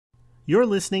You're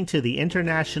listening to the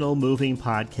International Moving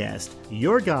Podcast,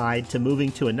 your guide to moving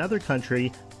to another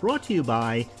country, brought to you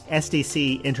by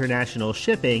SDC International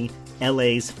Shipping,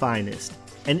 LA's finest.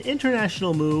 An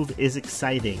international move is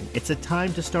exciting. It's a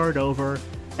time to start over,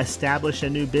 establish a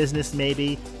new business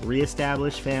maybe,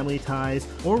 reestablish family ties,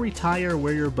 or retire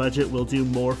where your budget will do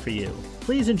more for you.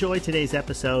 Please enjoy today's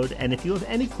episode, and if you have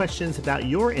any questions about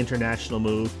your international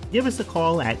move, give us a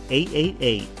call at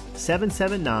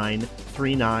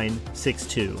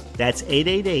 888-779-3962. That's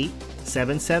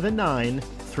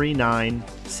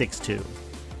 888-779-3962.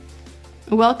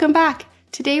 Welcome back.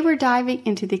 Today we're diving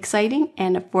into the exciting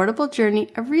and affordable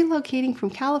journey of relocating from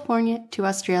California to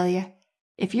Australia.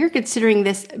 If you're considering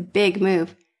this big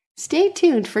move, stay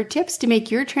tuned for tips to make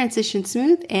your transition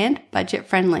smooth and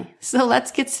budget-friendly. So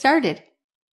let's get started.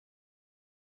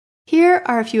 Here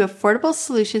are a few affordable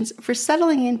solutions for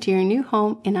settling into your new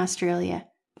home in Australia.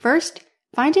 First,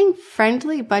 finding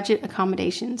friendly budget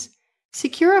accommodations.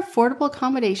 Secure affordable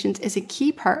accommodations is a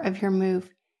key part of your move.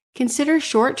 Consider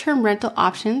short-term rental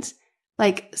options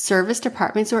like serviced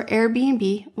apartments or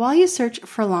Airbnb while you search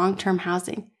for long-term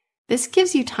housing. This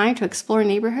gives you time to explore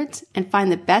neighborhoods and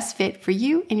find the best fit for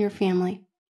you and your family.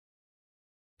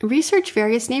 Research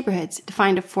various neighborhoods to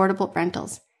find affordable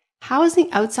rentals.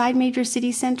 Housing outside major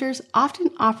city centers often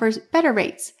offers better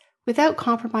rates without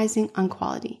compromising on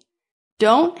quality.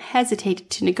 Don't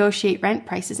hesitate to negotiate rent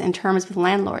prices and terms with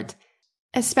landlords,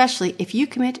 especially if you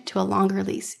commit to a longer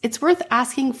lease. It's worth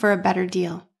asking for a better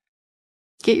deal.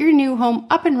 Get your new home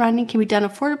up and running can be done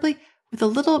affordably with a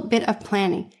little bit of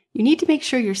planning. You need to make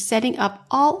sure you're setting up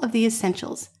all of the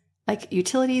essentials, like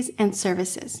utilities and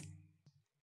services.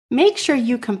 Make sure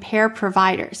you compare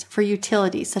providers for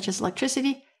utilities such as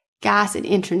electricity, gas, and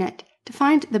internet to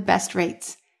find the best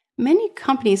rates. Many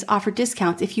companies offer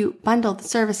discounts if you bundle the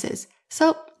services,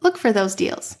 so look for those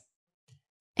deals.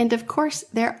 And of course,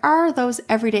 there are those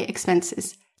everyday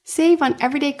expenses. Save on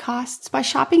everyday costs by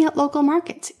shopping at local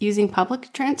markets, using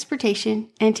public transportation,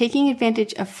 and taking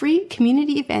advantage of free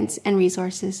community events and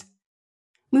resources.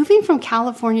 Moving from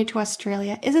California to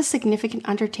Australia is a significant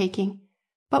undertaking,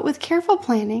 but with careful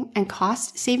planning and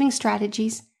cost-saving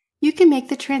strategies, you can make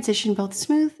the transition both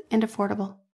smooth and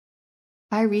affordable.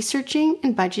 By researching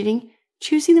and budgeting,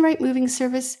 choosing the right moving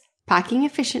service, packing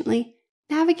efficiently,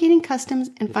 navigating customs,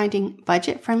 and finding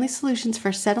budget-friendly solutions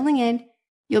for settling in,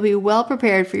 you'll be well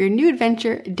prepared for your new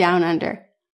adventure down under.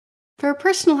 For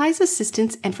personalized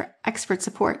assistance and for expert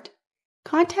support,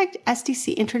 contact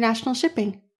SDC International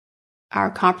Shipping. Our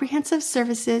comprehensive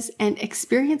services and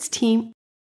experienced team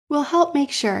will help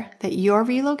make sure that your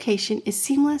relocation is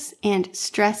seamless and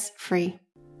stress-free.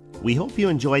 We hope you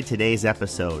enjoyed today's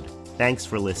episode. Thanks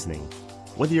for listening.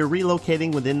 Whether you're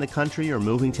relocating within the country or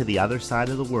moving to the other side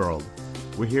of the world,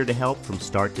 we're here to help from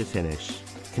start to finish.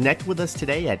 Connect with us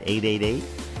today at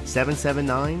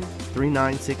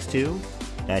 888-779-3962.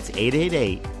 That's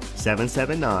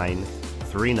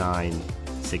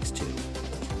 888-779-3962.